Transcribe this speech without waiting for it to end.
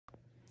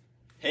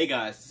Hey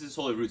guys, this is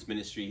Holy Roots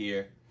Ministry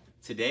here.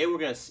 Today we're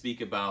going to speak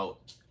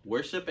about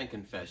worship and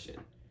confession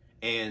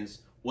and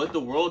what the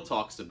world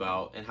talks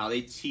about and how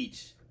they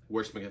teach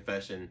worship and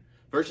confession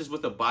versus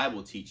what the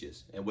Bible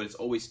teaches and what it's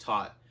always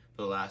taught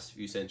for the last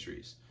few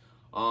centuries.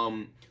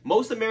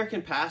 Most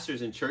American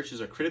pastors and churches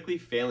are critically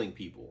failing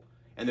people,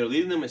 and they're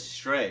leading them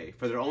astray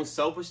for their own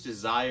selfish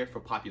desire for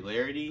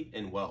popularity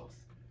and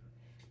wealth.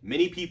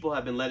 Many people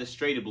have been led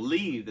astray to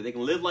believe that they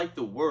can live like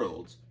the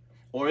world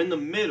or in the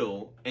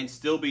middle and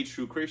still be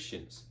true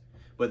Christians.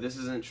 But this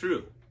isn't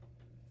true.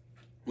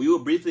 We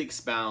will briefly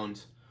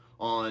expound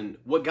on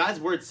what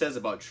God's word says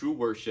about true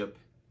worship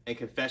and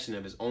confession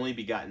of his only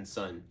begotten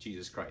Son,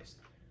 Jesus Christ.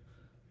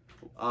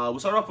 We'll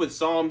start off with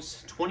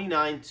Psalms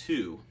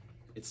 29:2.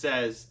 It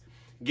says,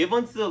 "Give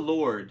unto the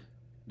Lord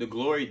the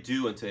glory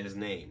due unto his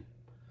name.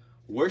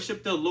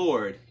 Worship the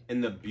Lord in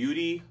the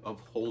beauty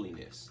of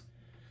holiness."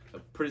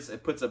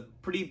 It puts a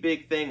pretty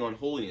big thing on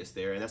holiness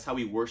there, and that's how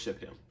we worship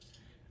him.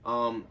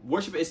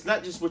 Worship, it's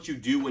not just what you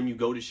do when you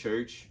go to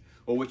church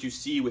or what you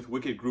see with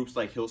wicked groups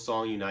like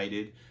Hillsong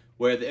United,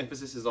 where the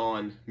emphasis is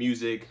on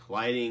music,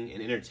 lighting,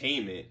 and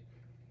entertainment,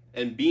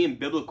 and being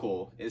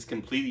biblical is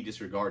completely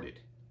disregarded.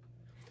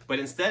 But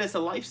instead, it's a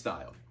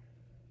lifestyle.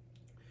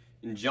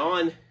 In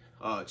John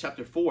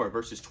chapter 4,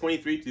 verses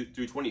 23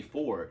 through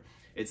 24,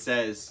 it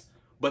says,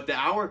 "But the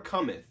hour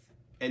cometh,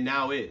 and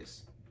now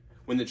is,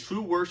 when the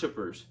true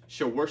worshipers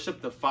shall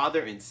worship the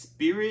Father in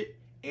spirit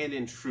and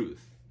in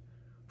truth.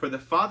 For the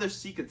Father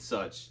seeketh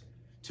such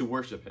to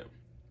worship him.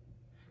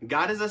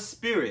 God is a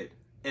spirit,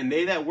 and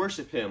they that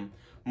worship him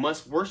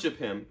must worship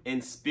him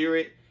in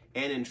spirit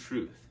and in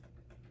truth."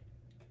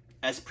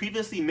 As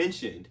previously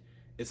mentioned,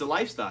 it's a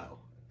lifestyle.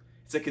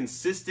 It's a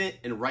consistent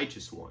and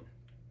righteous one.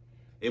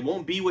 It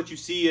won't be what you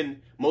see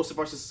in most of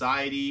our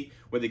society,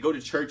 where they go to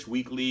church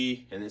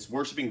weekly and it's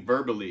worshiping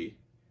verbally,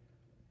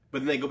 but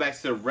then they go back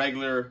to their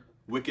regular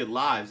wicked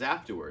lives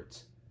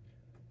afterwards.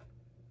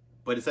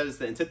 But instead, it's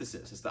the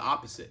antithesis. It's the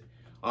opposite.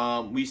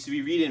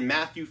 We read in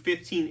Matthew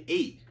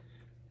 15:8, it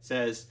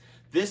says,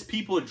 "This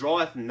people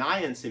draweth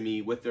nigh unto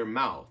me with their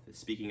mouth," it's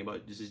speaking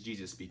about, this is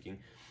Jesus speaking,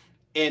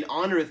 "and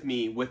honoreth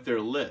me with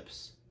their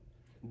lips,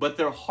 but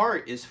their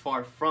heart is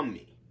far from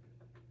me."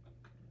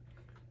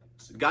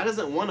 So God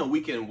doesn't want a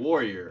weekend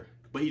warrior,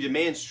 but he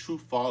demands true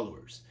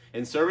followers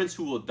and servants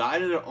who will die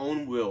to their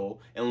own will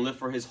and live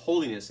for his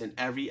holiness in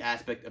every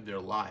aspect of their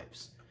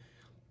lives.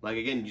 Like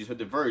again, you just heard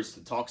the verse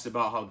that talks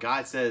about how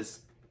God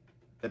says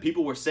that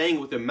people were saying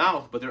with their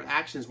mouth, but their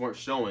actions weren't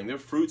showing. Their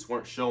fruits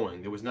weren't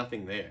showing. There was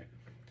nothing there.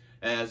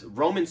 As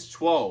Romans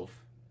 12,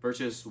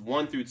 verses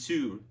 1 through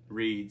 2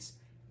 reads,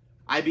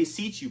 "I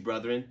beseech you,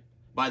 brethren,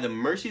 by the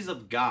mercies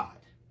of God,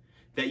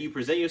 that you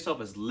present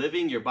yourself as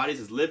living, your bodies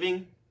as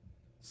living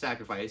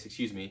sacrifice,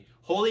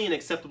 holy and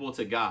acceptable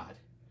to God,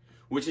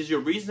 which is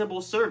your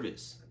reasonable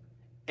service.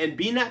 And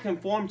be not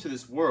conformed to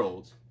this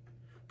world,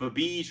 but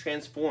be ye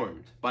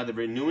transformed by the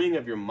renewing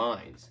of your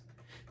minds,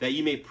 that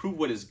ye may prove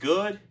what is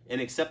good and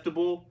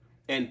acceptable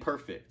and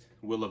perfect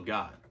will of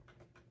God."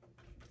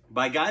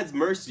 By God's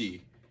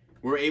mercy,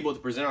 we're able to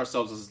present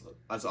ourselves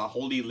as a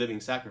holy living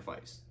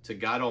sacrifice to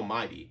God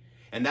Almighty.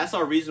 And that's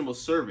our reasonable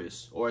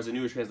service, or as the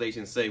newer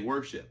translations say,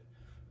 worship.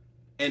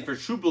 And for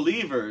true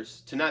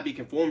believers to not be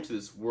conformed to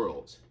this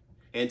world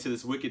and to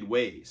this wicked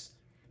ways,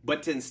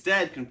 but to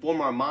instead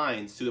conform our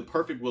minds to the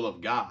perfect will of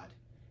God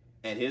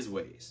and his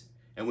ways.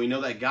 And we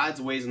know that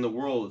God's ways in the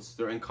world,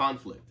 they're in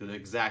conflict. They're the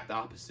exact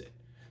opposite.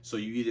 So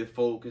you either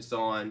focus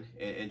on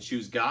and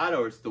choose God,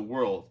 or it's the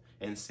world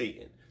and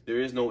Satan.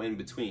 There is no in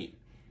between.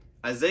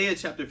 Isaiah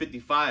chapter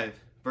 55,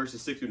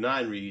 verses 6 through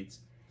 9 reads,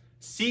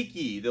 "Seek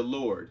ye the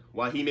Lord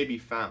while he may be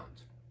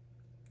found.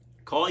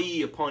 Call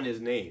ye upon his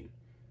name,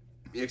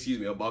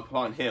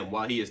 upon him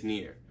while he is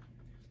near.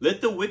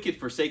 Let the wicked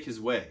forsake his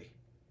way,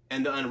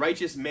 and the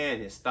unrighteous man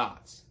his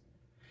thoughts.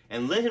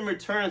 And let him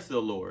return unto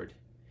the Lord,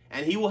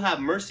 and he will have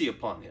mercy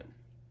upon him,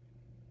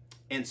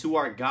 and to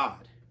our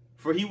God,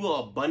 for he will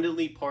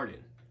abundantly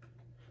pardon.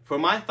 For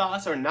my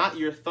thoughts are not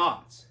your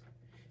thoughts,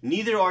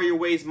 neither are your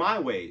ways my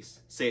ways,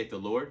 saith the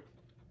Lord.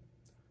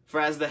 For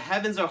as the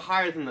heavens are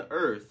higher than the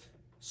earth,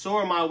 so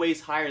are my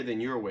ways higher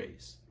than your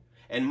ways,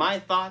 and my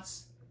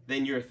thoughts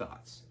than your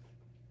thoughts."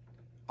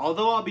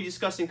 Although I'll be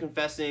discussing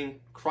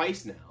confessing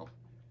Christ now,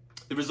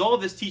 the result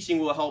of this teaching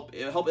will help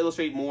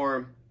illustrate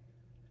more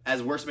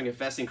as worshiping and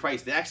confessing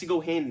Christ. They actually go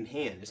hand in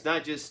hand. It's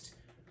not just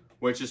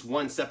where it's just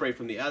one separate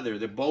from the other.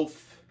 They're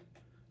both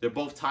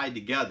tied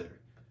together,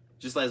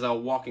 just as our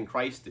walk in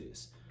Christ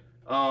is.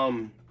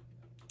 When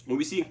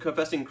we see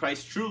confessing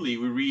Christ truly,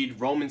 we read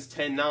Romans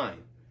 10:9.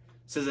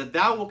 It says, "That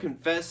thou wilt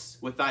confess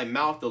with thy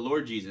mouth the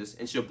Lord Jesus,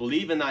 and shalt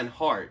believe in thine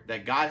heart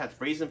that God hath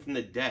raised him from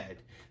the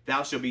dead,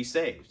 thou shalt be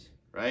saved."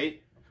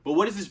 Right? But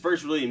what does this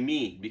verse really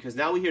mean? Because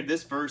now we hear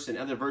this verse and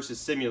other verses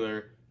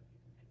similar,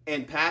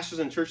 and pastors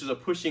and churches are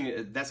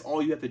pushing, that's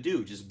all you have to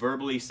do, just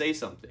verbally say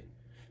something.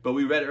 But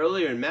we read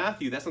earlier in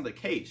Matthew, that's not the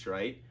case,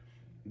 right?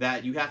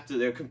 That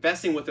they're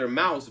confessing with their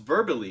mouths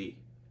verbally,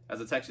 as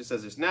the text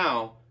says this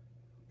now,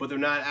 but they're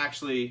not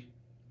actually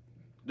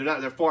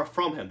they're far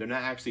from him. They're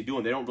not actually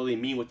doing. They don't really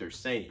mean what they're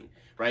saying,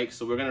 right?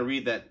 So we're going to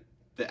read that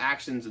the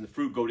actions and the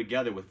fruit go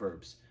together with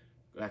verbs.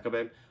 Back up,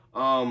 babe.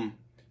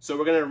 So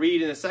we're going to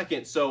read in a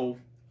second. So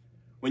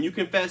when you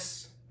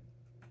confess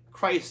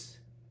Christ,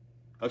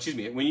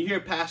 when you hear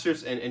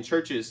pastors and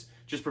churches,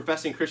 just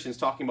professing Christians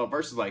talking about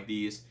verses like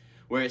these,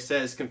 where it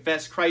says,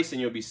 confess Christ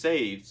and you'll be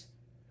saved,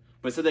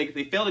 but so they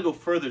fail to go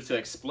further to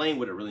explain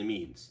what it really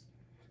means.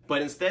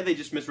 But instead, they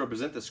just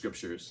misrepresent the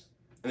scriptures,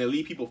 and they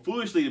lead people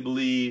foolishly to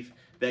believe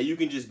that you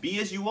can just be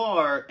as you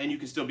are and you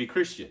can still be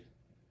Christian.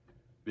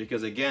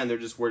 Because again, they're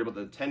just worried about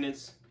the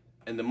attendance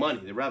and the money,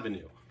 the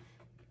revenue.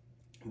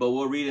 But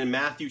we'll read in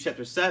Matthew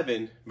chapter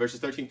 7, verses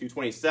 13 through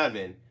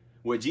 27,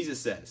 what Jesus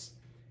says.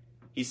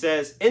 He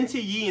says, enter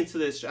ye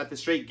at the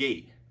straight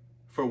gate,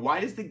 for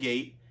wide is the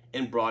gate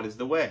and broad is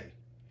the way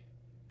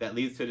that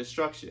leads to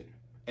destruction,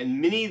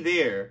 and many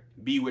there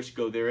be which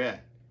go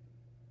thereat.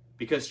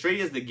 Because straight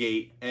is the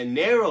gate, and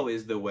narrow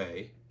is the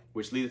way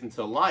which leadeth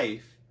into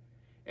life,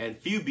 and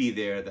few be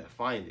there that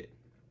find it.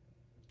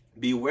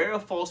 Beware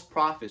of false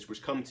prophets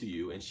which come to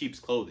you in sheep's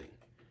clothing,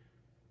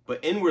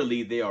 but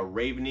inwardly they are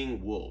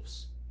ravening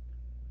wolves.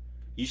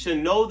 You shall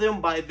know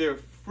them by their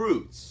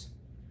fruits.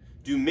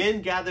 Do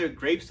men gather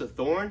grapes of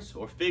thorns,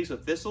 or figs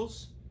of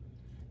thistles?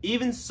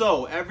 Even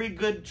so, every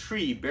good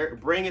tree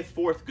bringeth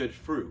forth good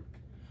fruit,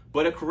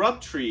 but a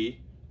corrupt tree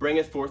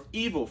bringeth forth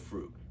evil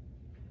fruit.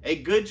 A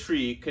good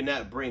tree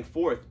cannot bring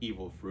forth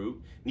evil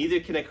fruit, neither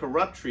can a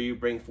corrupt tree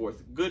bring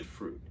forth good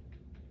fruit.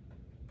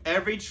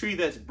 Every tree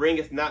that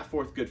bringeth not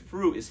forth good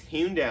fruit is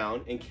hewn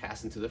down and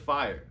cast into the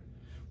fire.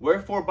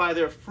 Wherefore by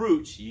their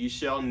fruits ye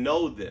shall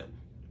know them.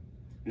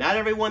 Not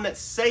everyone that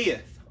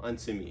saith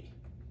unto me,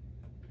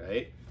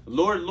 right,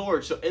 Lord,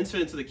 Lord, shall enter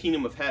into the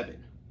kingdom of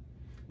heaven,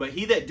 but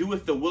he that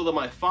doeth the will of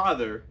my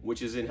Father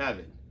which is in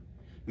heaven.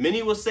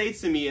 Many will say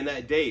to me in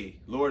that day,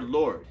 Lord,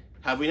 Lord,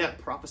 have we not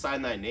prophesied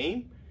in thy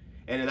name?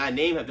 And in thy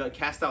name have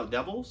cast out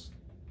devils?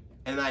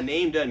 And in thy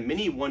name done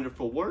many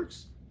wonderful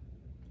works?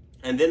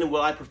 And then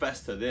will I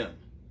profess to them,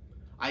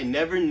 I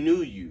never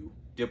knew you,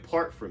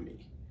 depart from me,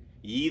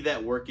 ye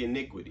that work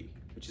iniquity,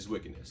 which is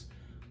wickedness.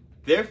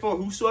 Therefore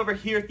whosoever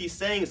heareth these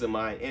sayings of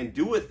mine, and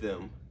doeth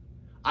them,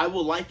 I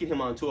will liken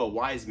him unto a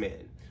wise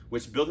man,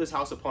 which built his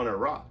house upon a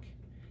rock.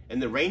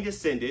 And the rain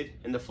descended,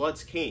 and the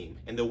floods came,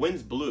 and the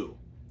winds blew,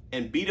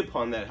 and beat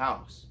upon that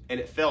house, and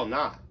it fell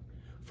not,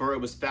 for it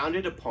was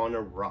founded upon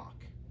a rock.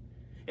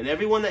 And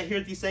everyone that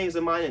heareth these sayings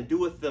of mine, and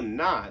doeth them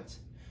not,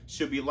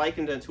 should be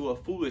likened unto a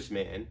foolish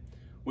man,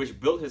 which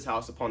built his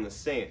house upon the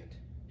sand.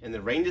 And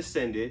the rain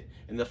descended,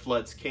 and the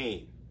floods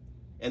came,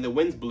 and the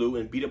winds blew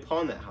and beat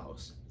upon that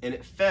house, and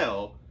it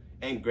fell,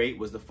 and great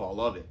was the fall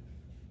of it.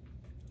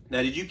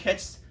 Now, did you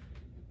catch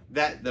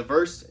the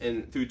verse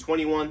through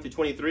 21 through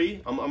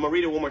 23? I'm going to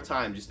read it one more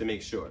time just to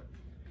make sure.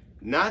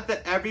 Not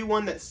that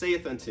everyone that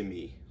saith unto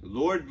me,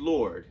 Lord,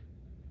 Lord,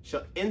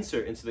 shall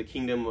enter into the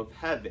kingdom of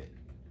heaven,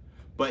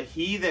 but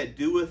he that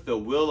doeth the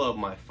will of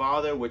my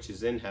Father which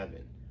is in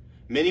heaven.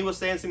 Many will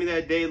say unto me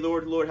that day,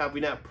 Lord, Lord, have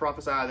we not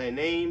prophesied in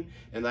thy name,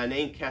 and thy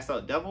name cast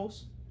out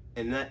devils,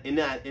 and in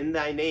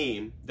thy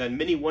name done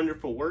many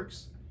wonderful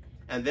works?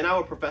 And then I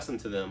will profess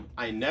unto them,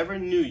 I never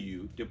knew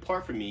you,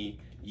 depart from me,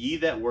 ye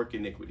that work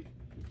iniquity.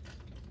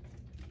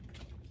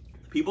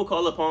 People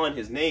call upon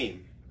his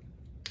name,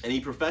 and he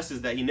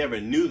professes that he never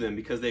knew them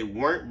because they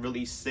weren't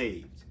really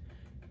saved.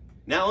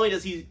 Not only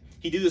does he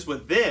do this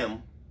with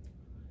them,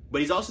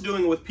 but he's also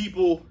doing it with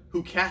people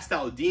who cast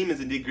out demons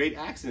and did great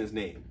acts in his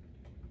name.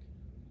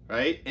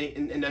 Right?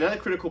 And another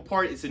critical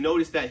part is to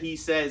notice that he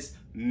says,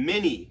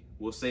 many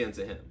will say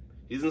unto him.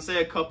 He doesn't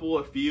say a couple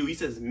or few, he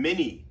says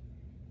many.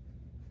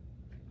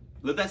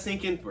 Let that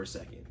sink in for a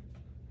second.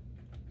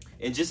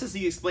 And just as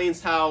he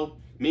explains how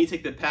many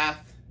take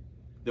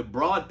the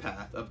broad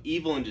path of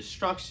evil and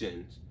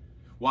destruction,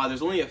 while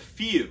there's only a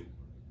few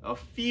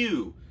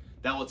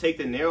that will take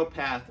the narrow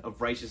path of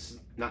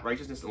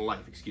righteousness and life,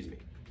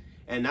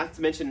 And not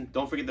to mention,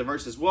 don't forget the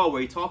verse as well,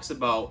 where he talks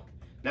about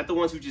not the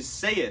ones who just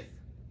saith,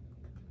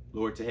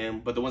 Lord, to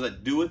him, but the ones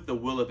that doeth the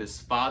will of his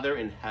Father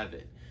in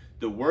heaven.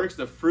 The works,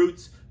 the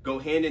fruits go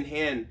hand in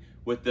hand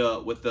with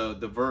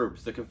the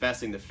verbs, the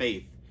confessing, the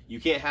faith.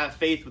 You can't have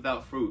faith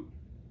without fruit,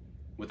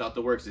 without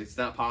the works. It's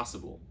not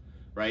possible,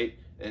 right?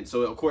 And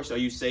so, of course, are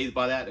you saved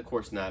by that? Of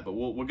course not, but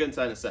we'll get into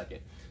that in a second.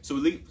 So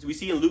we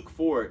see in Luke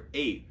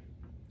 4:8,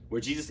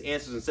 where Jesus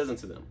answers and says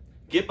unto them,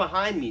 Get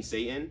behind me,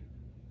 Satan.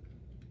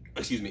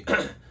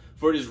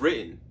 For it is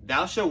written,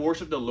 Thou shalt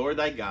worship the Lord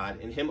thy God,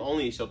 and him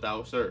only shalt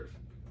thou serve.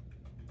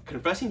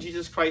 Confessing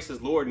Jesus Christ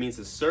as Lord means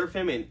to serve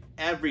him in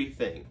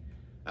everything,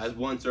 as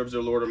one serves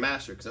their Lord or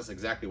Master, because that's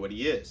exactly what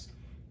he is.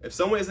 If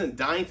someone isn't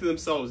dying to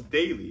themselves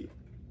daily,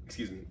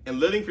 and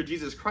living for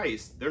Jesus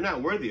Christ, they're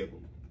not worthy of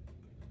him.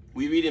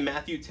 We read in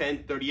Matthew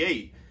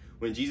 10:38,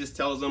 when Jesus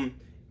tells them,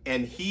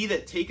 And he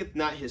that taketh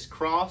not his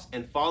cross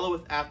and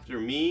followeth after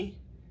me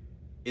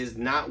is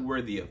not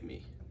worthy of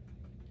me.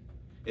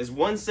 Is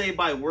one saved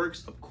by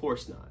works? Of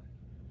course not.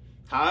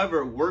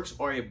 However, works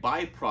are a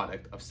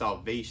byproduct of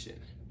salvation.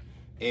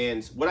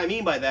 And what I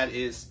mean by that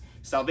is,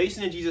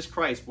 Salvation in Jesus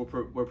Christ will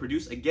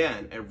produce,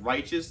 again, a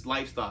righteous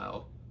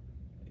lifestyle,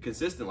 a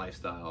consistent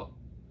lifestyle,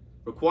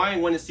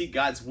 requiring one to seek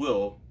God's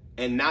will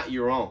and not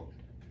your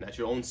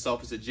own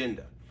selfish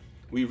agenda.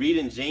 We read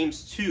in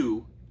James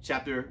 2,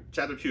 chapter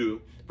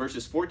 2,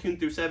 verses 14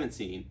 through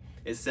 17,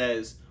 it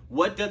says,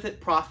 "What doth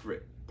it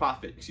profit,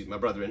 my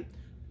brethren,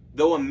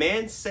 though a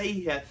man say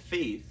he hath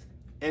faith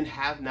and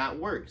have not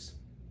works?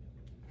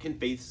 Can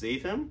faith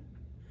save him?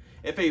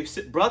 If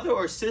a brother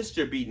or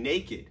sister be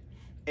naked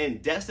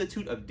and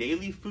destitute of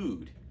daily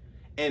food,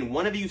 and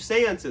one of you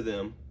say unto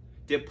them,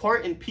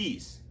 Depart in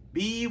peace,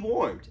 be ye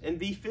warmed, and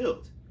be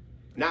filled.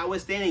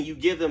 Notwithstanding you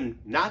give them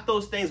not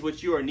those things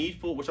which are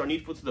needful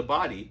to the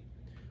body,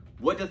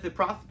 what doth it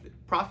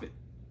profit?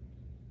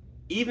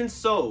 Even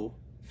so,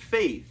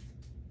 faith,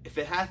 if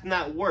it hath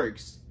not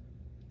works,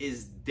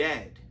 is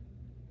dead,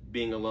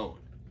 being alone."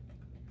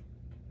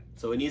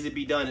 So it needs to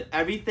be done in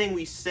everything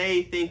we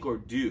say, think, or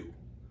do,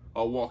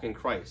 or walk in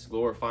Christ,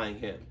 glorifying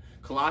Him.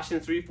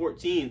 Colossians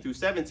 3:14 through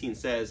 17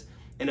 says,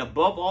 "And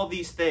above all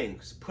these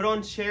things, put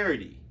on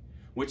charity,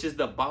 which is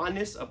the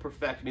bondness of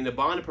perfectness.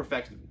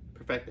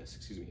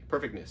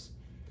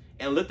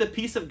 And let the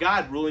peace of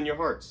God rule in your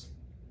hearts,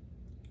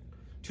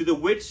 to the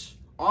which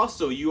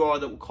also you are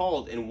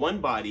called in one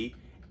body,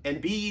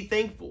 and be ye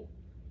thankful.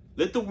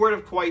 Let the word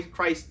of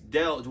Christ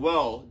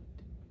dwell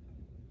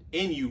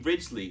in you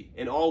richly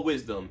in all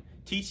wisdom,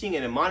 teaching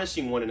and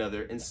admonishing one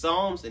another in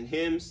psalms and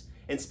hymns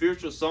and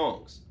spiritual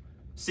songs,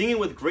 singing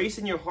with grace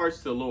in your hearts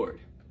to the Lord.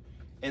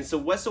 And so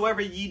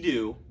whatsoever ye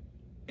do,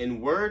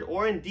 in word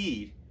or in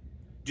deed,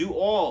 do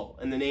all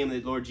in the name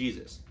of the Lord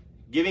Jesus,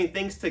 giving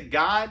thanks to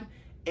God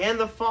and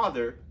the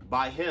Father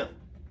by Him."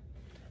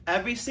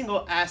 Every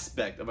single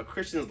aspect of a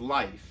Christian's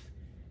life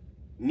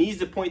needs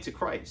to point to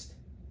Christ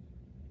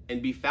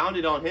and be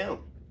founded on Him.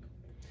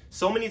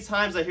 So many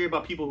times I hear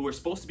about people who are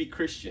supposed to be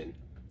Christian,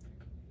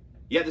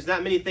 yet there's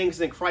not many things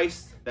in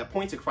Christ that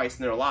point to Christ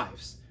in their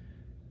lives.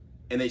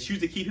 And they choose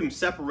to keep Him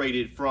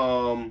separated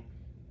from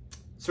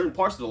certain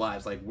parts of their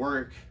lives, like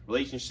work,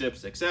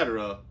 relationships,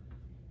 etc.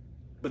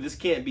 But this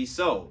can't be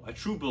so. A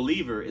true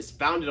believer is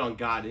founded on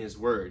God and His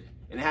Word,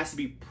 and it has to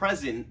be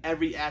present in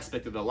every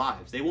aspect of their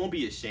lives. They won't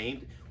be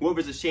ashamed.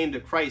 Whoever's ashamed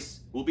of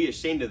Christ will be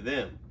ashamed of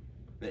them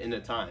in the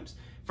times.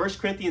 1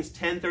 Corinthians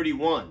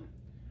 10:31,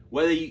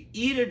 "Whether you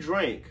eat or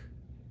drink,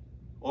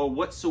 or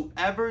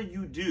whatsoever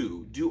you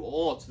do, do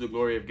all to the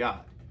glory of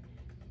God."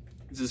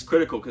 This is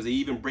critical because it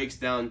even breaks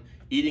down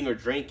eating or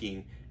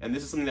drinking, and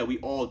this is something that we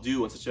all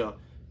do on such a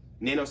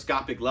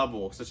nanoscopic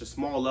level, such a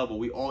small level.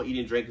 We all eat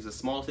and drink is a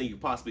small thing you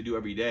possibly do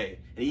every day.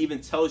 And it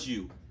even tells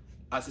you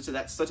such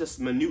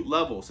a minute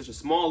level, such a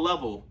small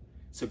level,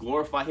 to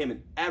glorify Him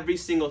in every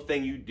single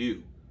thing you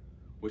do.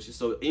 Which is,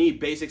 so any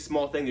basic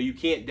small thing that you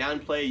can't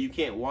downplay, you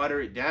can't water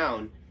it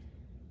down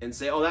and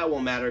say, "Oh, that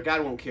won't matter,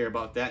 God won't care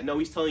about that." No,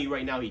 He's telling you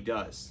right now He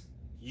does.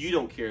 You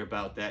don't care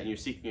about that, and you're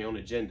seeking your own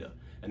agenda.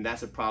 And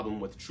that's a problem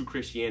with true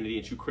Christianity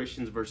and true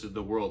Christians versus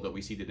the world that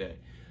we see today.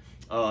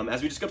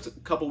 As we discussed a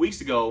couple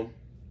weeks ago,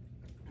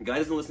 God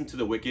doesn't listen to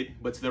the wicked,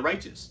 but to the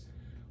righteous.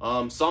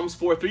 Psalms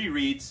 4:3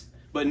 reads,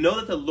 "But know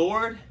that the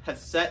Lord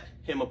hath set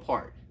him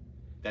apart,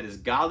 that is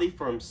godly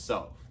for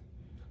Himself.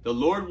 The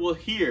Lord will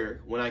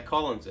hear when I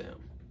call unto Him."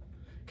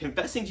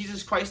 Confessing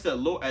Jesus Christ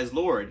as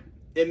Lord,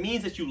 it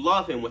means that you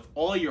love Him with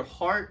all your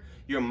heart,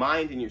 your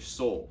mind, and your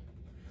soul.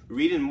 We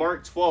read in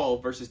Mark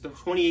 12, verses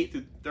 28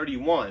 through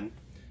 31,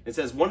 it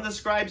says, "One of the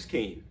scribes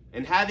came,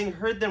 and having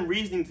heard them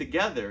reasoning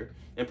together,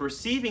 and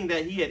perceiving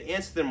that He had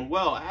answered them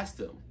well, asked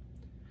Him,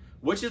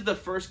 Which is the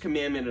first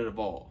commandment of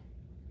all?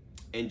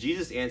 And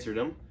Jesus answered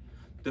him,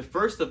 The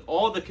first of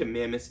all the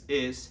commandments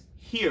is,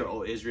 Hear,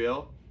 O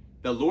Israel,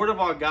 the Lord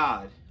our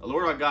God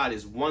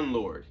is one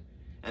Lord.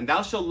 And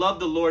thou shalt love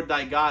the Lord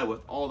thy God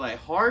with all thy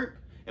heart,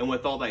 and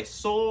with all thy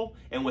soul,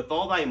 and with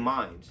all thy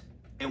mind,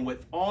 and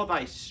with all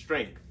thy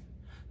strength.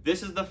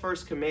 This is the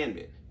first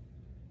commandment.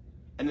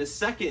 And the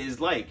second is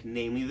like,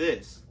 namely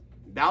this,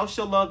 Thou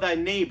shalt love thy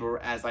neighbor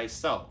as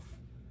thyself.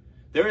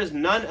 There is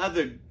none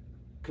other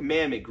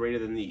commandment greater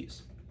than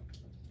these."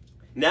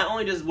 Not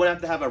only does one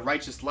have to have a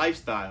righteous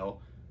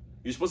lifestyle,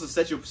 you're supposed to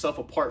set yourself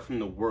apart from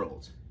the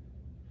world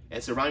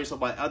and surround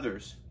yourself by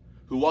others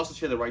who also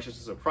share the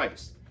righteousness of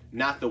Christ,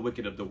 not the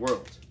wicked of the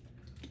world.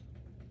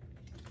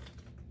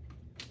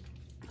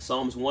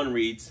 Psalms 1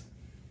 reads,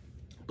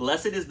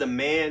 "Blessed is the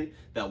man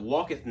that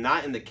walketh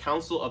not in the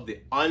counsel of the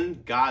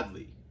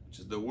ungodly," which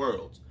is the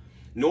world,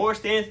 "nor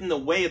standeth in the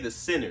way of the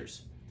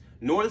sinners,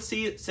 nor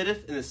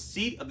sitteth in the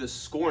seat of the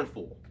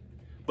scornful.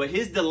 But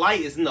his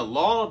delight is in the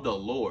law of the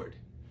Lord,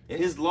 and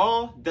His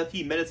law doth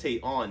he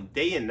meditate on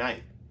day and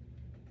night.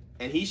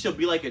 And he shall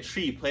be like a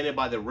tree planted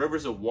by the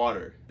rivers of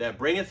water, that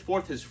bringeth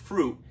forth his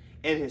fruit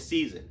in his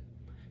season.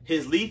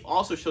 His leaf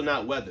also shall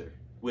not wither,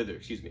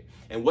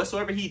 and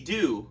whatsoever he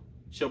do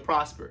shall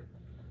prosper.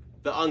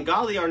 The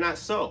ungodly are not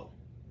so,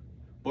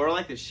 but are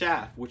like the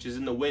shaft which is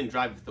in the wind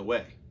driveth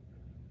away.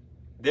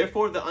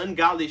 Therefore the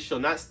ungodly shall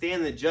not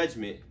stand in the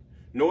judgment,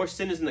 nor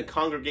sinners in the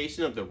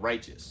congregation of the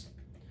righteous.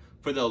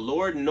 For the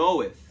Lord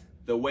knoweth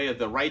the way of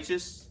the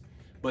righteous,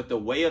 but the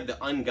way of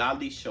the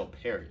ungodly shall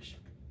perish.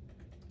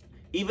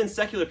 Even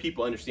secular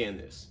people understand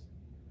this.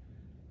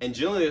 And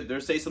generally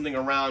they'll say something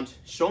around,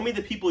 show me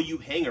the people you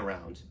hang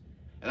around,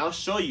 and I'll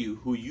show you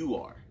who you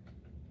are.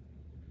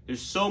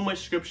 There's so much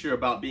scripture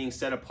about being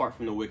set apart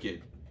from the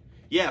wicked.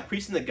 Yeah,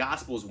 preaching the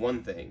gospel is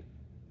one thing,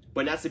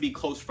 but not to be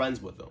close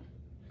friends with them.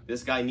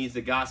 This guy needs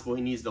the gospel,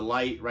 he needs the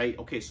light, right?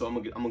 Okay, so I'm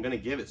going to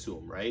give it to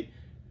him, right?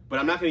 But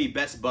I'm not going to be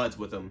best buds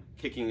with him,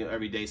 kicking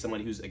every day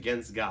somebody who's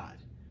against God,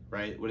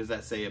 right? What does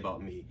that say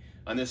about me?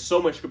 And there's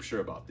so much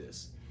scripture about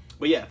this.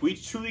 But yeah, if we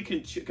truly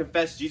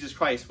confess Jesus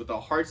Christ with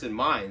our hearts and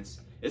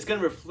minds, it's going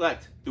to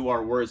reflect through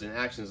our words and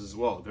actions as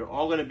well. They're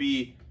all going to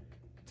be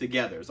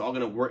together. It's all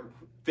going to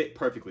fit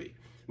perfectly.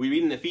 We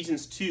read in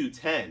Ephesians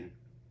 2:10,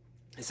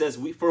 it says,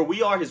 For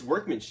we are his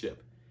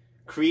workmanship,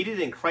 created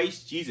in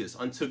Christ Jesus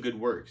unto good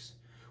works,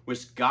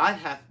 which God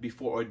hath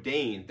before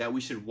ordained that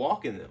we should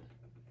walk in them.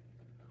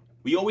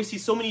 We always see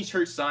so many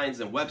church signs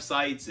and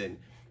websites, and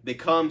they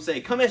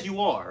say, come as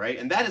you are, right?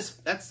 And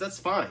that's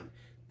fine.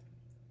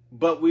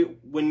 But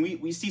when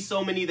we see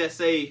so many that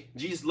say,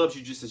 Jesus loves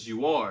you just as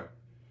you are,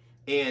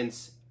 and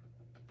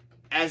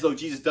as though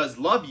Jesus does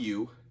love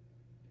you,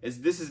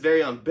 this is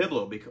very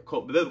unbiblical,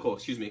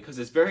 because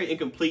it's very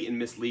incomplete and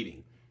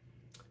misleading.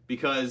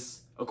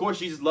 Because, of course,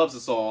 Jesus loves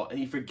us all, and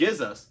he forgives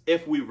us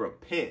if we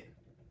repent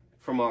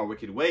from our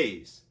wicked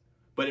ways.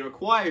 But it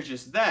requires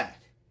just that.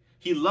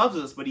 He loves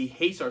us, but he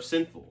hates our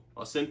sinful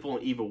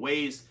and evil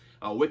ways,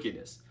 our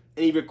wickedness.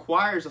 And he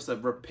requires us to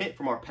repent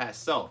from our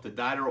past self, to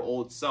die to our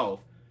old self,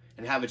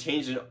 and have a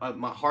change in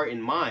my heart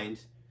and mind,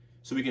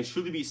 so we can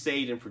truly be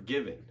saved and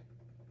forgiven.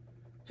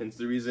 Hence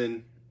the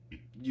reason,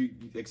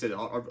 like I said,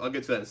 I'll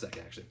get to that in a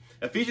second, actually.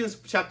 Ephesians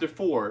chapter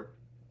 4,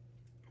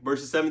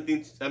 verses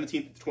 17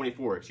 to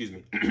 24,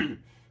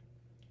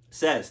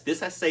 says,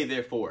 This I say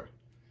therefore,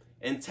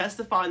 and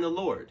testify in the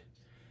Lord,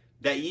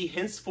 that ye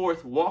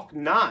henceforth walk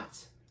not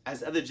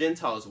as other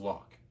Gentiles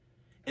walk,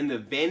 in the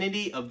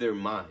vanity of their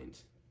mind,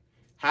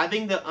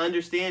 having the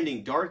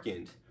understanding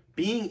darkened,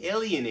 being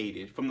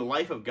alienated from the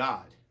life of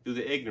God through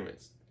the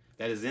ignorance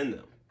that is in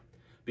them,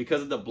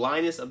 because of the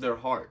blindness of their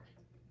heart,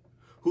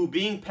 who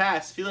being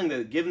past feeling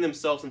that given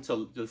themselves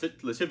unto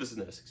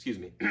lasciviousness,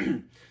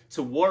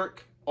 to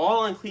work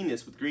all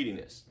uncleanness with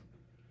greediness.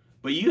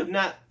 But you have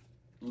not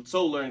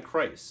so learned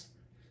Christ.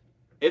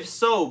 If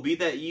so, be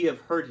that ye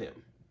have heard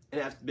him,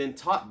 and have been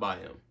taught by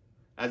him,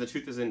 as the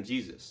truth is in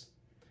Jesus,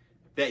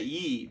 that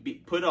ye be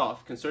put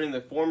off concerning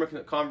the former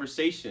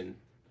conversation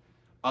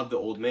of the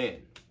old man,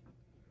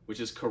 which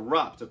is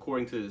corrupt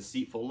according to the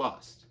deceitful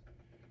lust,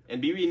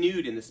 and be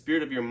renewed in the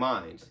spirit of your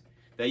mind,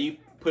 that ye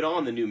put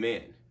on the new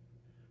man,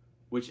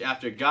 which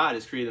after God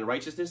is created in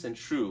righteousness and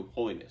true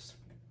holiness.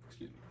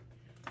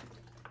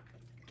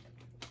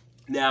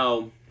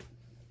 Now,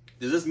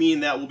 does this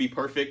mean that we'll be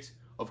perfect?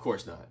 Of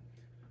course not.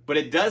 But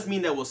it does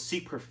mean that we'll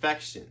seek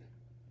perfection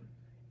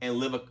and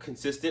live a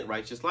consistent,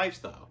 righteous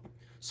lifestyle.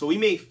 So we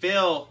may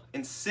fail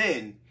in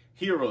sin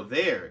here or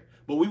there,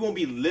 but we won't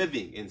be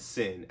living in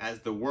sin as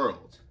the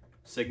world.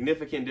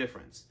 Significant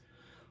difference.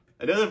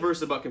 Another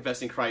verse about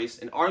confessing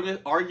Christ, and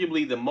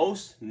arguably the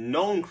most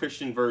known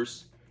Christian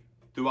verse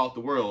throughout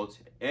the world,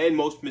 and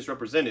most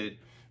misrepresented,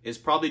 is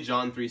probably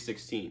John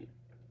 3:16.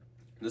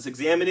 Let's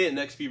examine it in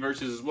the next few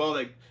verses as well,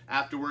 like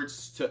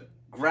afterwards, to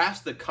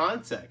grasp the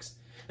context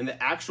and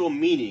the actual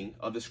meaning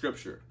of the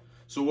scripture.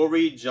 So we'll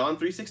read John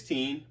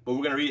 3:16, but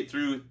we're going to read it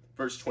through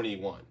verse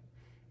 21.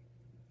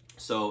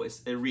 So it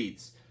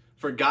reads,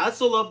 For God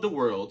so loved the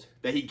world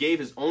that he gave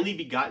his only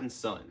begotten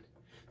Son,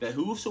 that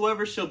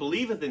whosoever shall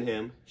believeth in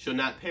him shall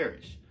not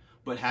perish,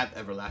 but have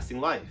everlasting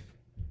life.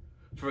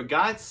 For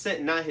God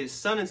sent not his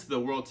Son into the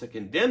world to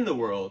condemn the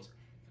world,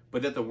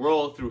 but that the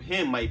world through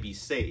him might be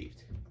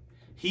saved.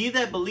 He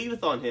that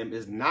believeth on him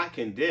is not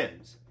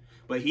condemned,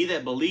 but he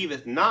that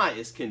believeth not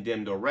is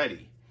condemned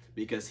already,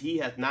 because he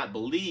hath not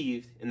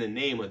believed in the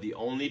name of the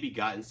only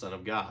begotten Son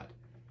of God.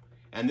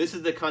 And this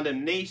is the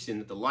condemnation,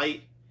 that the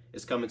light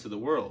is come into the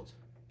world,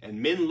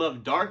 and men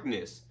love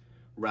darkness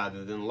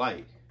rather than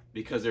light,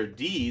 because their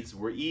deeds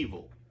were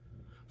evil.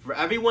 For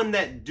everyone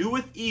that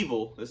doeth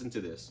evil, listen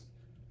to this,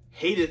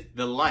 hateth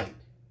the light,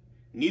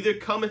 neither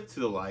cometh to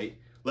the light,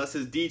 lest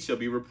his deeds shall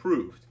be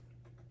reproved.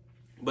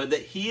 But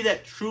that he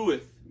that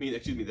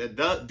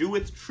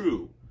doeth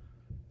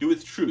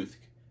truth,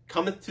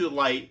 cometh to the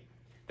light,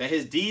 that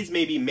his deeds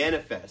may be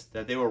manifest,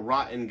 that they were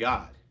wrought in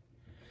God.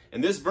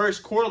 And this verse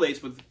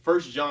correlates with 1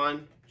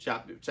 John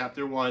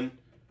chapter 1,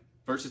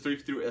 verses 3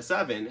 through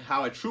 7,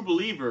 how a true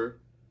believer,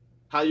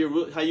 how you're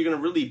going to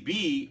really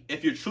be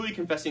if you're truly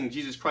confessing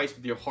Jesus Christ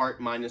with your heart,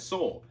 mind, and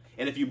soul.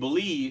 And if you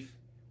believe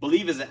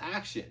is an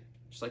action,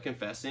 just like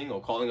confessing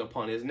or calling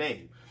upon his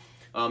name.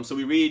 So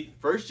we read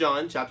 1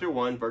 John chapter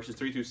 1, verses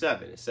 3 through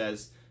 7. It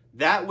says,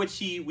 That which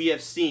we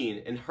have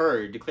seen and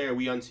heard declare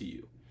we unto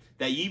you,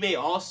 that ye may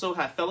also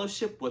have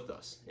fellowship with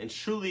us. And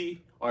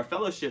truly our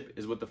fellowship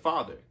is with the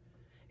Father,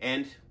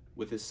 and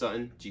with his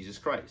Son, Jesus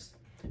Christ.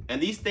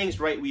 And these things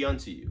write we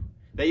unto you,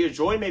 that your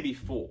joy may be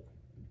full.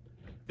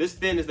 This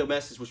then is the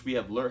message which we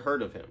have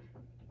heard of him,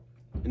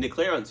 and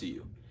declare unto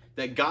you,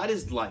 that God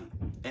is light,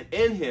 and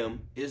in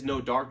him is no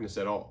darkness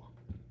at all.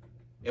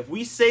 If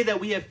we say that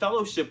we have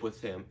fellowship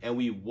with him and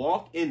we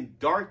walk in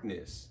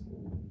darkness,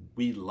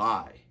 we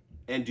lie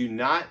and do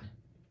not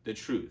the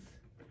truth.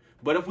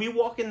 But if we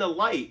walk in the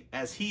light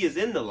as he is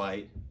in the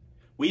light,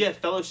 we have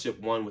fellowship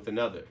one with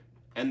another.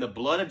 And the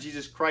blood of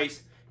Jesus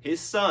Christ,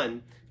 his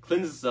son,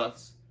 cleanses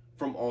us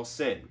from all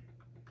sin.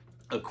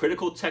 A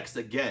critical text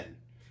again.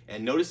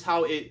 And notice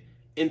how it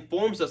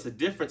informs us the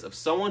difference of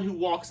someone who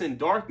walks in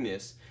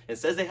darkness and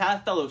says they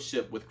have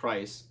fellowship with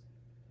Christ,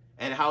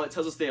 and how it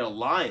tells us they are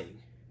lying,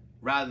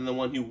 rather than the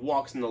one who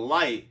walks in the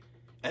light,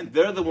 and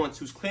they're the ones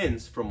who's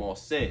cleansed from all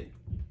sin,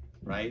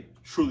 right?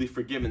 Truly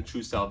forgiven,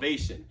 true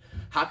salvation.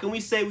 How can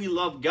we say we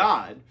love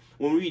God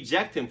when we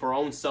reject him for our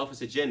own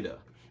selfish agenda?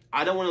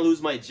 I don't want to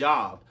lose my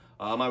job,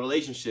 my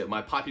relationship,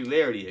 my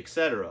popularity,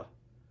 etc.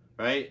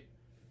 Right?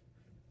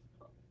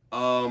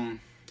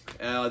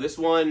 This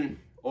one,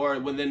 or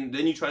when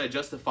then you try to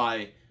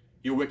justify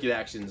your wicked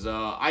actions.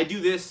 I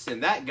do this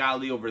and that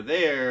godly over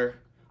there.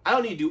 I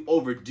don't need to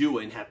overdo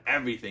it and have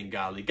everything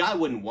godly. God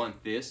wouldn't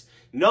want this.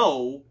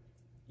 No,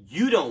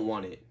 you don't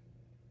want it.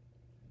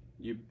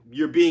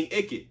 You're being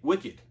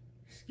wicked.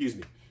 Excuse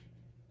me.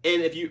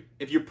 And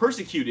if you're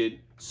persecuted,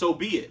 so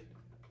be it.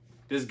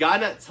 Does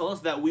God not tell us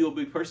that we will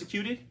be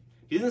persecuted?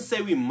 He doesn't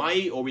say we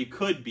might or we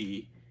could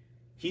be.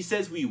 He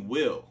says we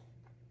will.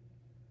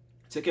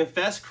 To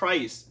confess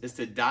Christ is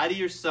to die to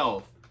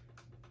yourself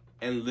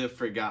and live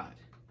for God.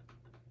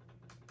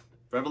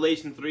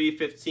 Revelation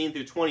 3:15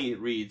 through 20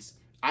 reads,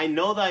 I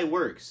know thy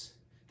works,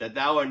 that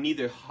thou art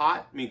neither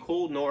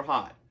cold nor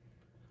hot.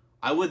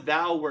 I would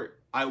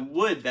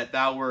that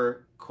thou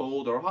were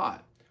cold or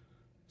hot.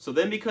 So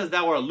then, because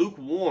thou art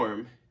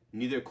lukewarm,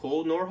 neither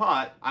cold nor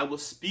hot, I will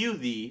spew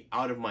thee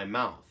out of my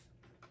mouth.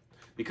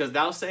 Because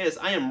thou sayest,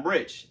 I am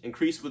rich,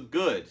 increased with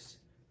goods,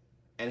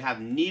 and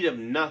have need of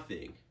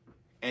nothing,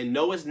 and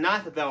knowest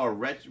not that thou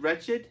art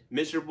wretched,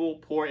 miserable,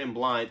 poor, and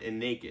blind, and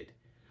naked.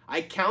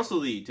 I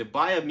counsel thee to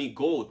buy of me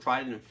gold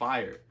tried in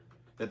fire,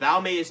 that thou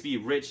mayest be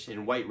rich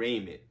in white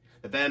raiment,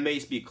 that thou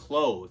mayest be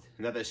clothed,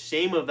 and that the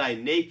shame of thy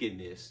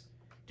nakedness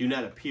do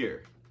not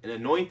appear. And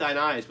anoint thine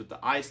eyes with the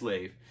eye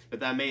salve, that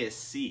thou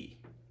mayest see.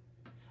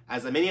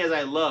 As many as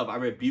I love, I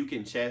rebuke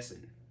and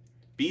chasten.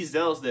 Be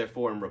zealous,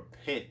 therefore, and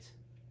repent.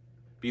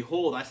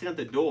 Behold, I stand at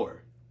the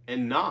door,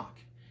 and knock.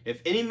 If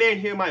any man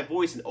hear my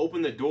voice and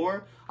open the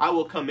door, I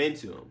will come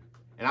into him,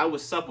 and I will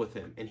sup with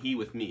him, and he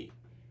with me.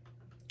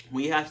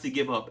 We have to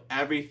give up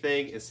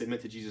everything and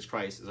submit to Jesus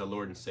Christ as our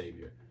Lord and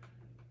Savior.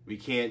 We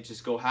can't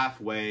just go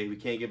halfway. We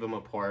can't give him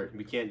a part.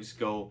 We can't just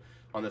go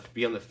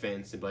be on the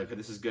fence and be like,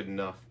 this is good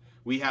enough.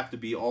 We have to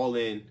be all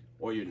in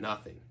or you're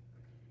nothing.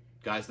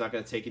 God's not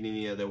going to take it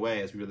any other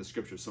way as we read the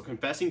scriptures. So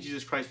confessing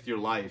Jesus Christ with your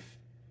life,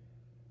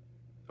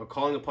 or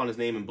calling upon his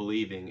name and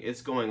believing,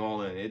 it's going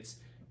all in. It's,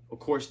 of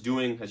course,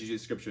 doing as you do the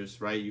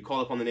scriptures, right? You call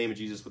upon the name of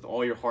Jesus with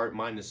all your heart,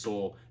 mind, and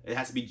soul. It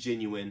has to be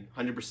genuine,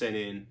 100%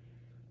 in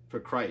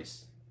for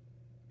Christ.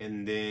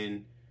 And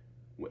then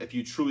if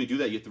you truly do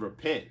that, you have to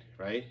repent,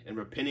 right? And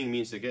repenting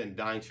means, again,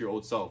 dying to your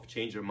old self.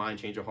 Change your mind,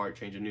 change your heart,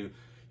 change a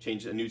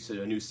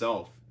new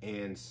self.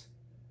 And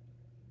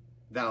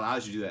that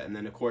allows you to do that. And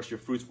then, of course, your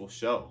fruits will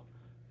show.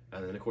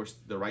 And then, of course,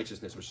 the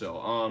righteousness will show.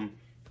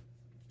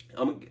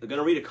 I'm going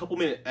to read a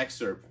couple-minute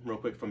excerpt real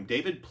quick from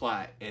David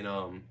Platt,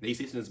 and he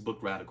states in his book,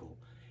 Radical.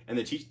 And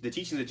the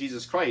teachings of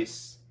Jesus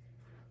Christ,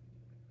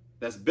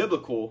 that's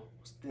biblical,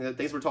 the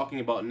things we're talking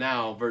about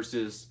now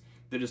versus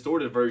the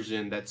distorted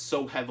version that's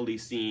so heavily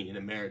seen in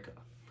America.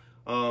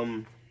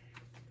 Here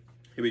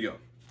we go.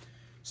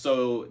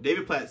 So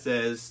David Platt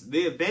says,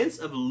 the events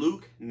of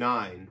Luke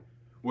 9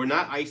 were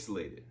not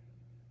isolated.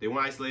 They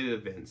weren't isolated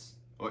events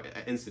or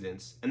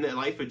incidents in the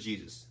life of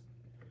Jesus.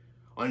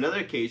 On another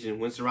occasion,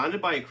 when surrounded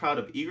by a crowd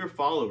of eager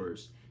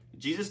followers,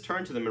 Jesus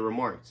turned to them and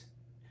remarked,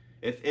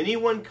 if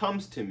anyone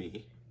comes to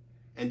me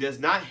and does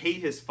not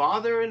hate his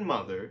father and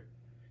mother,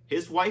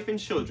 his wife and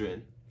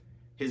children,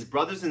 his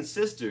brothers and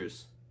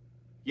sisters,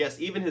 yes,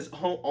 even his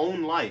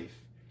own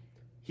life,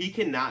 he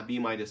cannot be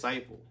my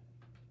disciple.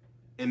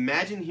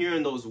 Imagine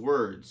hearing those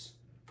words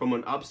from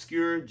an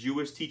obscure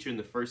Jewish teacher in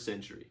the first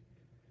century.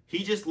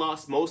 He just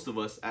lost most of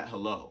us at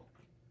hello.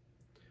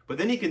 But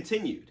then he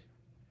continued,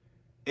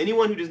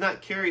 anyone who does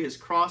not carry his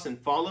cross and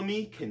follow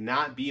me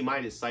cannot be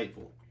my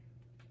disciple.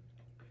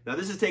 Now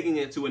this is taking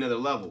it to another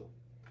level.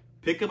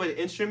 Pick up an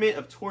instrument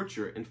of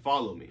torture and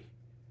follow me.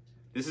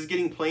 This is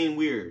getting plain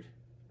weird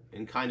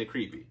and kind of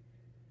creepy.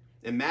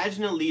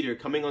 Imagine a leader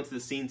coming onto the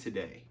scene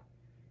today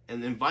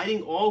and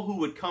inviting all who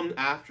would come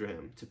after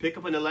him to pick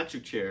up an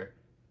electric chair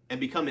and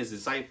become his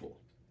disciple.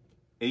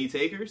 Any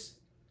takers?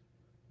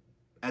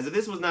 As if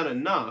this was not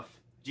enough,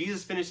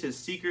 Jesus finished his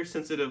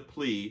seeker-sensitive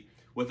plea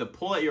with a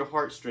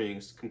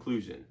pull-at-your-heartstrings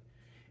conclusion.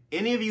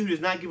 Any of you who does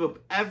not give up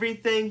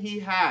everything he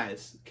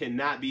has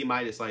cannot be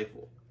my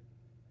disciple.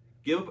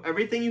 Give up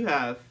everything you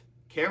have,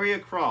 carry a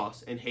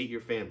cross, and hate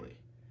your family.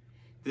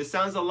 This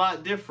sounds a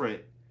lot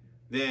different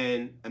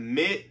than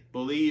admit,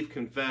 believe,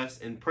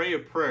 confess, and pray a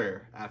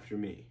prayer after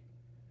me.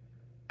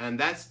 And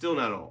that's still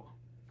not all.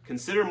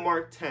 Consider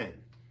Mark 10.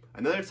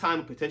 Another time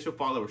a potential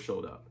follower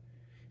showed up.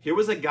 Here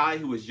was a guy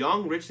who was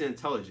young, rich, and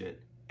intelligent,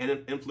 and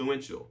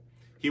influential.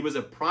 He was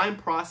a prime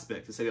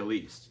prospect, to say the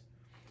least.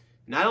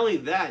 Not only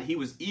that, he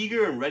was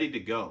eager and ready to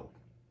go.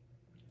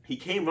 He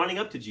came running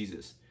up to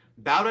Jesus,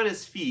 bowed at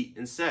his feet,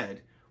 and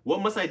said,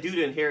 "What must I do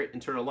to inherit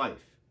eternal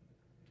life?"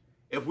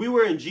 If we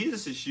were in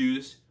Jesus'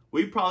 shoes,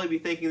 we'd probably be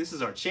thinking this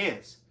is our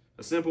chance.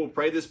 A simple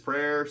pray this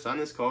prayer, sign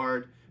this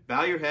card,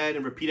 bow your head,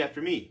 and repeat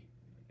after me.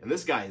 And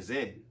this guy is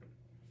in.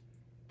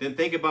 Then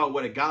think about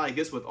what a guy like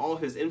this with all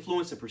his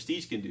influence and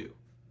prestige can do.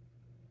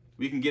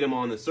 We can get him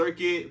on the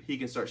circuit. He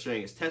can start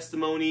sharing his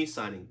testimony,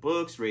 signing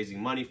books, raising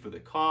money for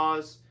the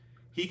cause.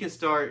 He can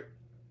start,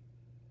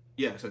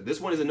 so this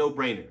one is a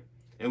no-brainer,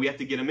 and we have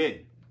to get him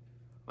in.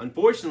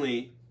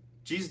 Unfortunately,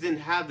 Jesus didn't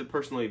have the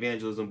personal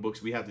evangelism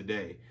books we have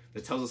today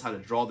that tells us how to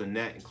draw the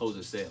net and close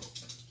a sale.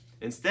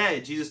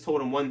 Instead, Jesus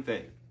told him one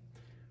thing.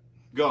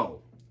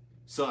 Go,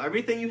 sell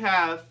everything you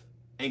have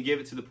and give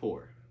it to the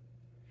poor,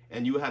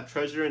 and you will have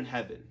treasure in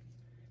heaven.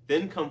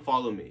 Then come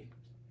follow me.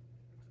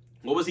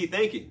 What was he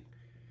thinking?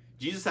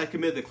 Jesus had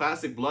committed the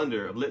classic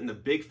blunder of letting the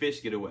big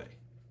fish get away.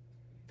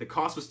 The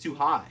cost was too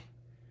high.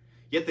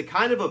 Yet the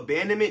kind of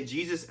abandonment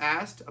Jesus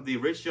asked of the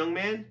rich young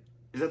man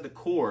is at the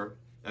core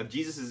of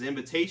Jesus'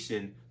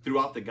 invitation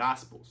throughout the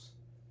Gospels.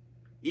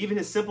 Even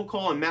his simple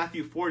call in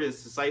Matthew 4 to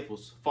his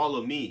disciples,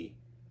 "Follow me,"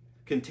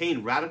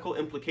 contained radical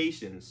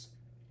implications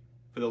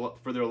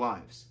for their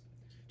lives.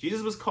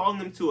 Jesus was calling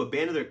them to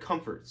abandon their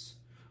comforts,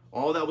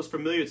 all that was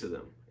familiar to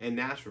them and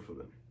natural for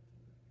them.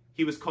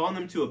 He was calling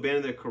them to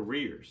abandon their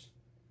careers.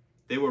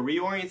 They were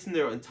reorienting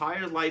their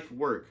entire life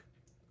work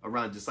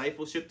around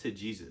discipleship to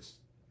Jesus.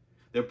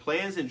 Their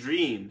plans and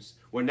dreams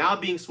were now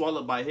being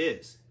swallowed by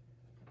his.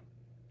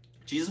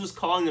 Jesus was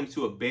calling them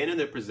to abandon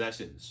their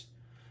possessions.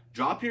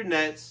 Drop your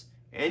nets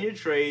and your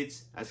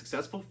trades as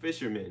successful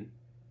fishermen,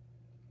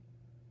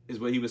 is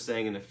what he was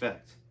saying in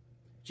effect.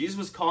 Jesus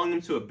was calling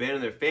them to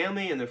abandon their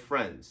family and their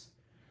friends.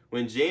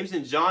 When James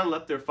and John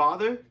left their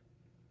father,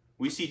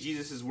 we see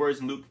Jesus' words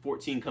in Luke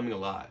 14 coming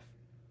alive.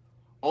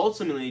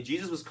 Ultimately,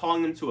 Jesus was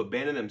calling them to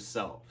abandon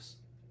themselves.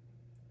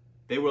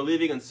 They were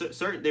leaving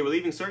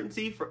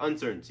certainty for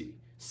uncertainty,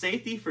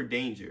 safety for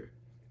danger,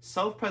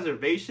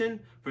 self-preservation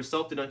for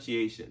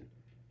self-denunciation.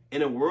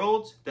 In a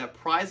world that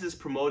prizes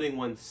promoting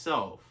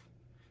oneself,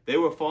 they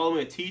were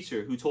following a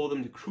teacher who told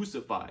them to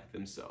crucify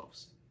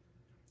themselves.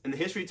 And the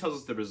history tells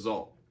us the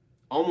result.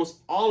 Almost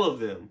all of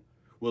them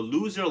will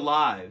lose their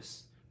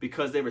lives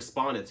because they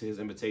responded to his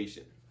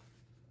invitation.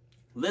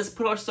 Let's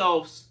put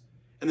ourselves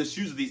in the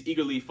shoes of these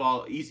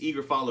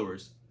eager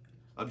followers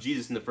of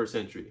Jesus in the first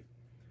century.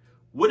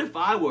 What if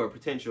I were a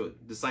potential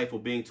disciple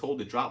being told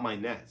to drop my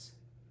nets?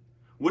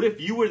 What if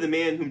you were the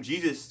man whom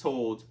Jesus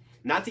told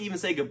not to even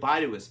say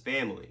goodbye to his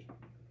family?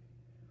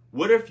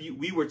 What if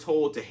we were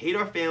told to hate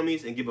our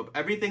families and give up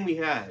everything we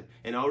had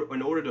in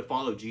order to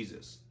follow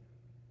Jesus?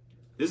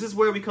 This is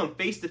where we come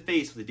face to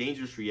face with a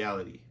dangerous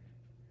reality.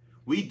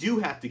 We do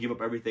have to give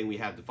up everything we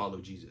have to follow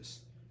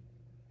Jesus.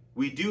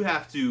 We do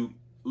have to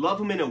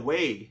love him in a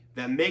way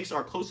that makes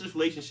our closest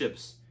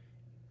relationships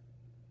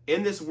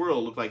in this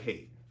world look like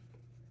hate.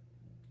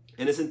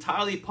 And it's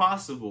entirely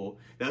possible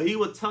that he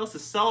will tell us to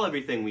sell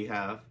everything we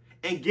have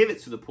and give it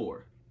to the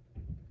poor.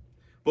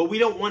 But we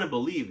don't want to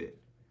believe it.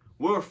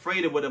 We're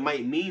afraid of what it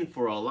might mean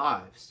for our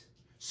lives.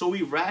 So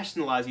we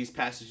rationalize these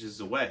passages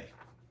away.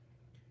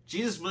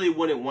 Jesus really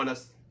wouldn't want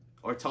us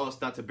or tell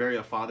us not to bury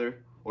our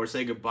father or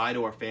say goodbye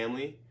to our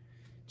family.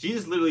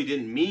 Jesus literally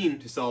didn't mean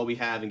to sell all we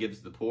have and give it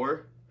to the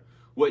poor.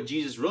 What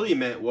Jesus really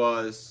meant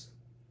was,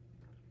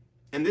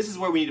 and this is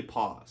where we need to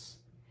pause,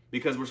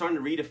 because we're starting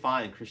to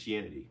redefine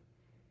Christianity.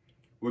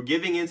 We're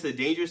giving into the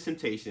dangerous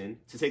temptation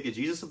to take the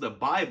Jesus of the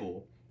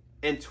Bible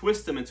and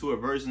twist them into a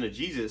version of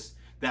Jesus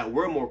that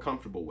we're more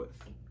comfortable with.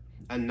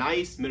 A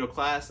nice,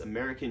 middle-class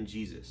American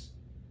Jesus.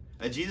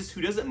 A Jesus who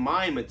doesn't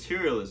mind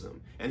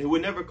materialism and who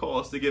would never call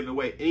us to give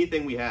away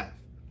anything we have.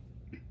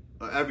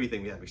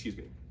 Everything we have, excuse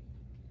me.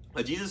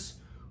 A Jesus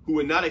who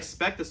would not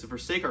expect us to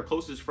forsake our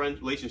closest friend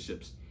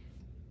relationships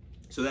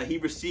so that he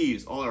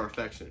receives all our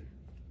affection.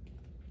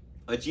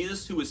 A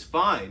Jesus who is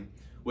fine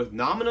with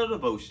nominal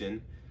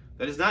devotion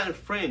that does not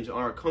infringe on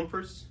our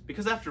comforts,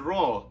 because after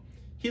all,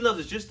 he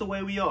loves us just the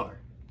way we are.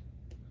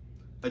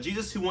 A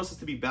Jesus who wants us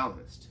to be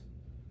balanced,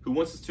 who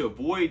wants us to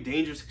avoid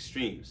dangerous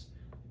extremes,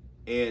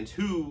 and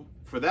who,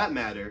 for that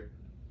matter,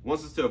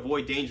 wants us to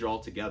avoid danger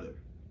altogether.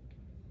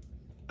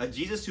 A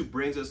Jesus who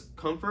brings us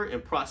comfort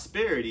and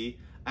prosperity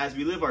as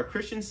we live our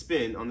Christian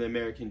spin on the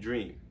American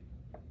dream.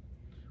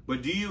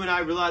 But do you and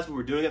I realize what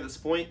we're doing at this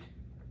point?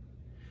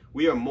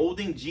 We are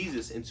molding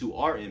Jesus into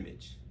our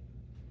image.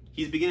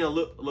 He's beginning to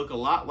look a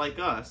lot like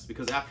us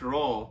because, after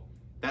all,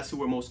 that's who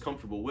we're most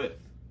comfortable with.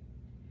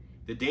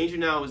 The danger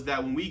now is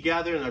that when we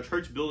gather in our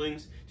church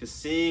buildings to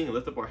sing and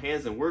lift up our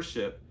hands in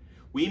worship,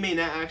 we may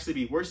not actually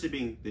be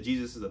worshiping the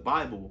Jesus of the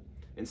Bible.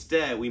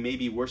 Instead, we may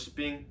be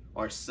worshiping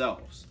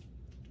ourselves.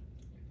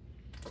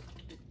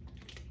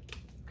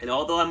 And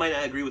although I might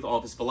not agree with all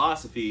of his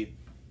philosophy,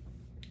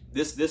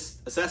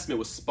 this assessment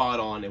was spot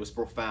on. It was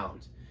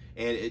profound.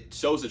 And it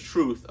shows the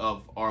truth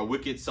of our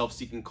wicked,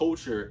 self-seeking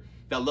culture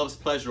that loves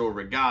pleasure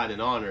over God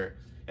and honor,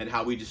 and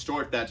how we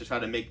distort that to try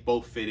to make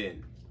both fit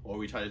in, or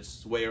we try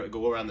to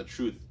go around the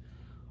truth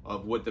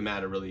of what the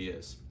matter really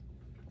is.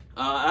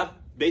 I have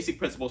basic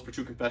principles for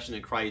true confession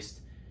in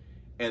Christ,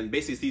 and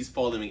basically these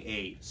following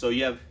 8. So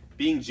you have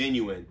being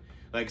genuine.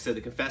 Like I said,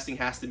 the confessing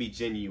has to be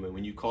genuine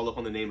when you call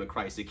upon the name of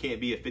Christ. It can't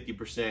be a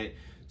 50%,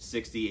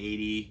 60,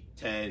 80,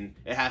 10.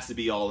 It has to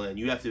be all in.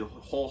 You have to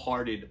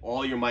wholehearted,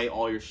 all your might,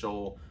 all your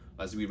soul,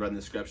 as we read in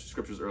the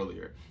scriptures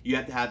earlier. You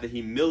have to have the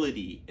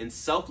humility and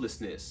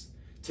selflessness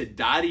to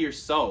die to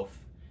yourself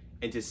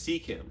and to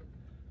seek him.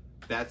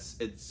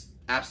 It's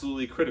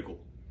absolutely critical.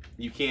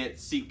 You can't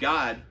seek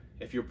God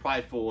if you're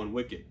prideful and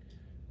wicked.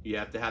 You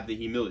have to have the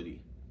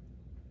humility.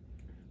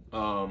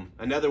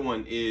 Another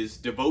one is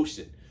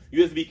devotion.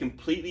 You have to be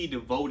completely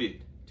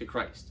devoted to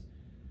Christ.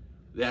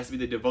 There has to be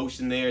the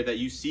devotion there that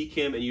you seek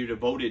him and you're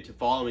devoted to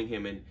following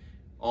him in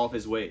all of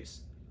his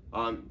ways.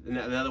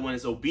 Another one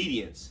is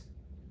obedience.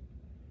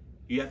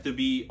 You have to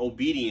be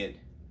obedient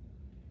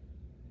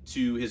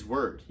to his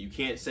word. You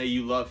can't say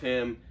you love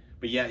him,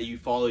 but yet you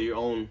follow your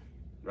own,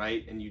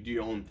 right? And you do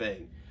your own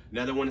thing.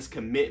 Another one is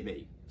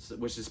commitment,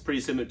 which is pretty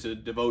similar to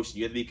devotion.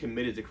 You have to be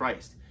committed to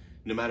Christ.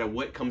 No matter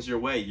what comes your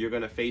way, you're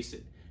going to face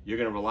it. You're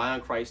going to rely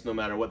on Christ no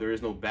matter what.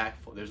 There's no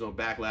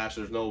backlash.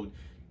 There's no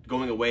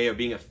going away or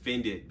being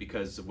offended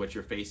because of what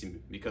you're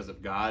facing, because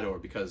of God, or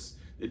because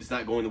it's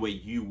not going the way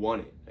you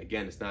want it.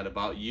 Again, it's not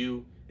about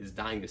you. It's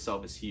dying to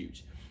self is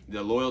huge.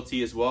 The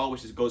loyalty as well,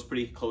 which goes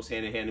pretty close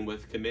hand in hand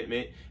with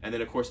commitment. And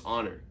then, of course,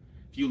 honor.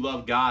 If you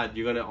love God,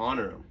 you're going to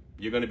honor him.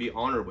 You're going to be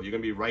honorable. You're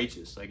going to be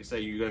righteous. Like I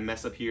said, you're going to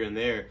mess up here and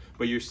there,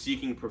 but you're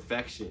seeking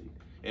perfection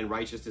and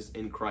righteousness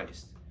in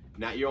Christ.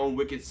 Not your own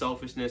wicked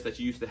selfishness that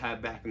you used to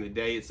have back in the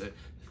day. It's a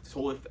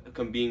total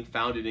being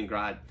founded in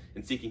God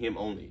and seeking him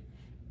only.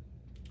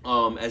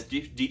 As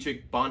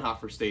Dietrich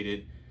Bonhoeffer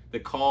stated, the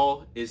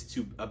call is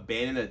to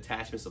abandon the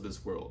attachments of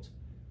this world.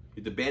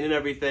 You have to abandon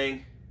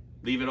everything,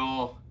 leave it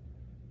all,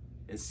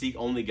 and seek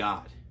only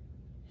God.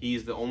 He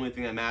is the only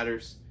thing that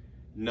matters.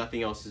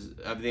 Everything else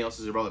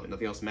is irrelevant.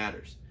 Nothing else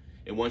matters.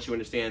 And once you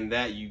understand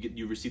that,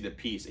 you receive the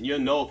peace, and you'll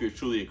know if you're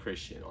truly a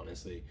Christian.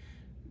 Honestly,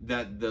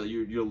 that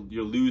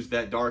you'll lose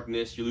that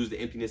darkness, you lose the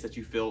emptiness that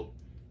you felt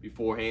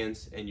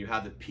beforehand, and you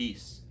have the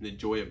peace and the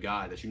joy of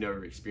God that you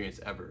never experienced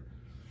ever.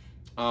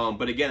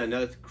 But again,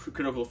 another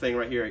critical thing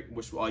right here,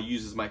 which I'll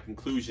use as my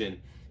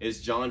conclusion,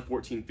 is John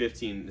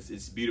 14:15.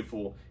 It's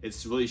beautiful.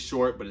 It's really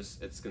short, but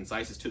it's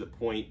concise. It's to the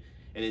point.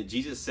 And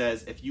Jesus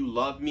says, "If you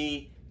love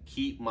me,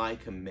 keep my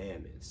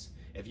commandments."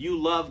 If you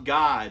love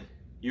God,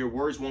 your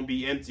words won't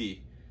be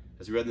empty.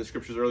 As we read in the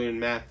scriptures earlier in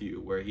Matthew,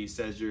 where he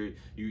says,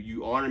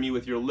 you honor me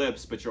with your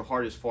lips, but your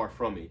heart is far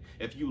from me.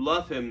 If you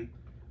love him,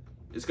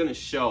 it's going to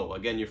show.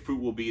 Again, your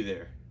fruit will be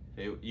there.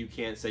 You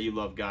can't say you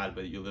love God,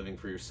 but you're living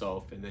for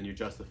yourself, and then you're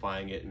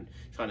justifying it and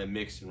trying to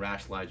mix and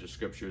rationalize your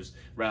scriptures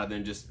rather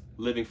than just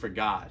living for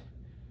God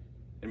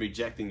and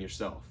rejecting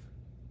yourself,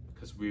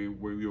 because we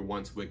were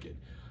once wicked.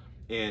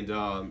 And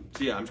so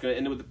yeah, I'm just going to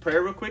end it with a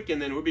prayer real quick,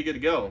 and then we'll be good to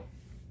go.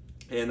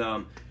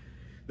 And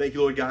thank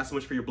you, Lord God, so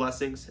much for your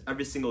blessings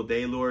every single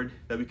day, Lord,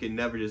 that we can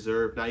never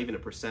deserve, not even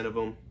 1% of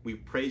them. We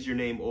praise your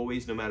name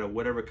always, no matter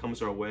whatever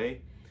comes our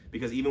way,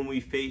 because even when we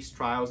face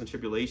trials and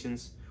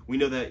tribulations, we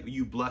know that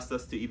you blessed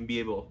us to even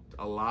be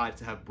alive,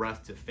 to have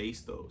breath to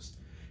face those.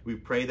 We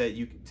pray that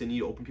you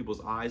continue to open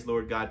people's eyes,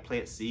 Lord God,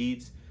 plant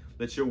seeds.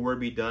 Let your word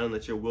be done, and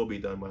let your will be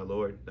done, my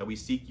Lord. That we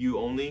seek you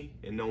only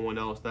and no one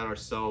else, not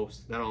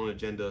ourselves, not our own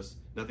agendas.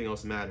 Nothing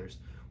else matters.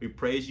 We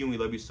praise you and we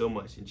love you so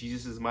much. In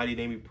Jesus' mighty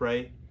name we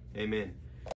pray. Amen.